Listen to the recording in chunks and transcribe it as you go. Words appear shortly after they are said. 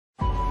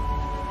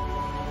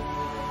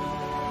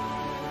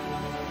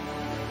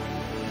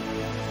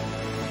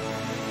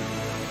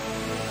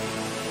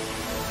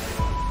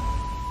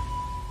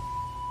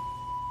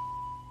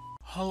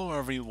Hello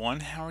everyone,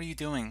 how are you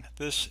doing?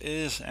 This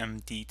is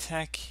MD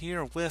Tech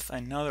here with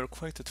another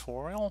quick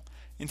tutorial.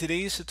 In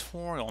today's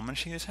tutorial, I'm going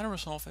to show you guys how to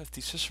resolve if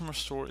the system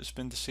restore has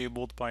been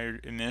disabled by your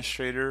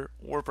administrator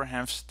or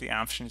perhaps the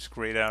option is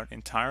grayed out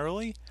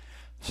entirely.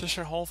 So this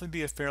should hopefully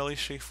be a fairly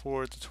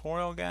straightforward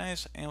tutorial,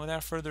 guys, and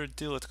without further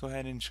ado, let's go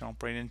ahead and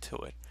jump right into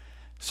it.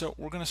 So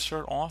we're going to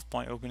start off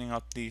by opening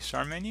up the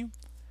start menu.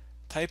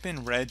 Type in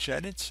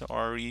regedit, so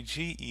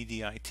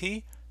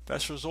regedit.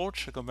 Best result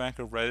should go back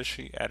to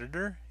registry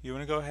editor. You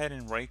want to go ahead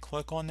and right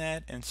click on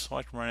that and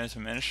select run as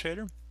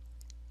administrator.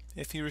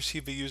 If you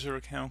receive a user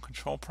account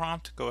control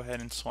prompt, go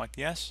ahead and select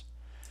yes.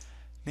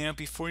 Now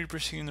before you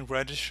proceed in the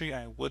registry,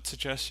 I would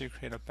suggest you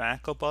create a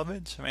backup of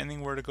it. So if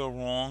anything were to go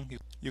wrong,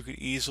 you could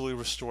easily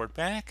restore it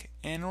back.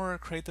 In order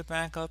to create the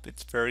backup,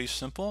 it's very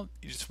simple.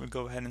 You just would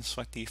go ahead and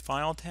select the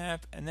file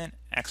tab and then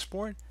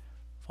export.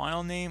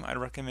 File name, I'd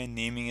recommend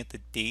naming it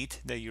the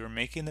date that you're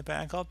making the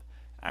backup.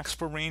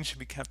 Export range should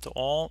be kept to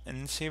all, and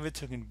then save it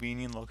to a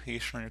convenient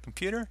location on your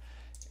computer.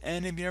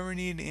 And if you ever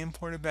need to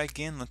import it back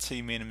in, let's say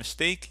you made a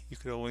mistake, you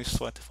could always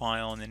select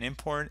file and then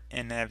import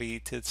and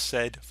navigate to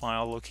said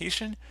file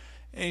location,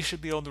 and you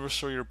should be able to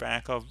restore your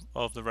backup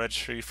of the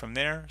registry from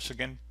there. So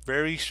again,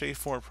 very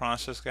straightforward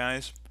process,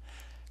 guys.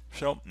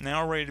 So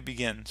now we're ready to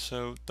begin.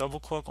 So double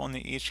click on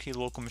the HK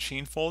local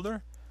machine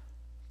folder.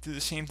 Do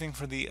the same thing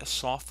for the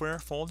software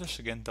folder.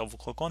 So again, double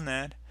click on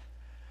that.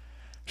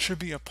 Should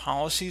be a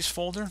policies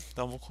folder,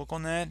 double click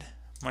on that.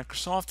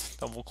 Microsoft,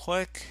 double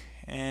click,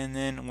 and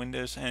then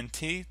Windows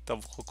NT,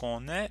 double click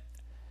on that.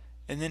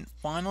 And then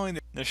finally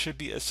there should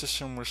be a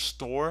system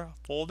restore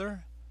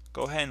folder.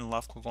 Go ahead and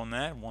left click on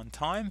that one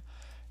time.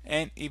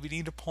 And if you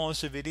need to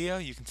pause the video,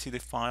 you can see the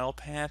file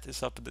path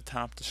is up at the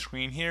top of the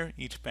screen here.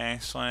 Each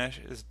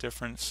backslash is a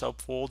different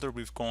subfolder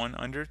we've gone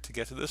under to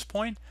get to this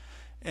point.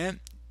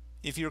 And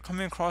if you're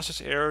coming across this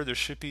error, there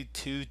should be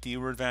two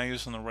dword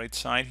values on the right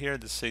side here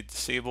that say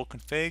disable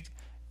config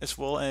as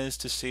well as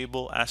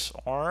disable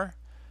SR.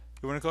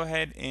 You want to go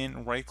ahead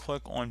and right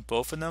click on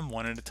both of them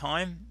one at a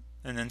time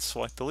and then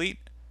select delete.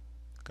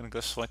 I'm going to go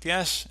select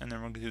yes, and then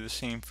we're going to do the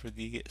same for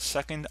the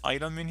second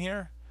item in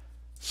here.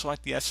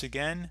 Select yes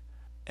again,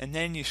 and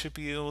then you should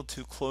be able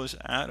to close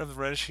out of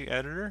the registry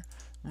editor,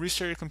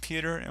 restart your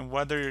computer, and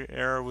whether your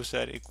error was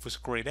that it was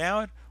grayed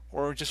out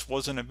or it just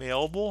wasn't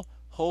available,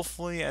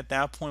 hopefully at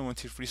that point,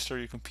 once you've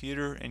restarted your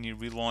computer and you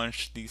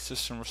relaunch the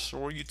system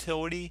restore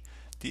utility,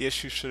 the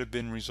issue should have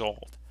been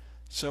resolved.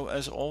 So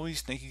as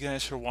always, thank you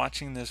guys for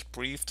watching this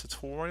brief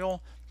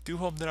tutorial. Do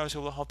hope that I was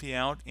able to help you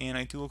out, and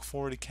I do look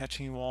forward to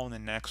catching you all in the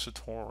next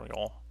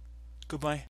tutorial. Goodbye.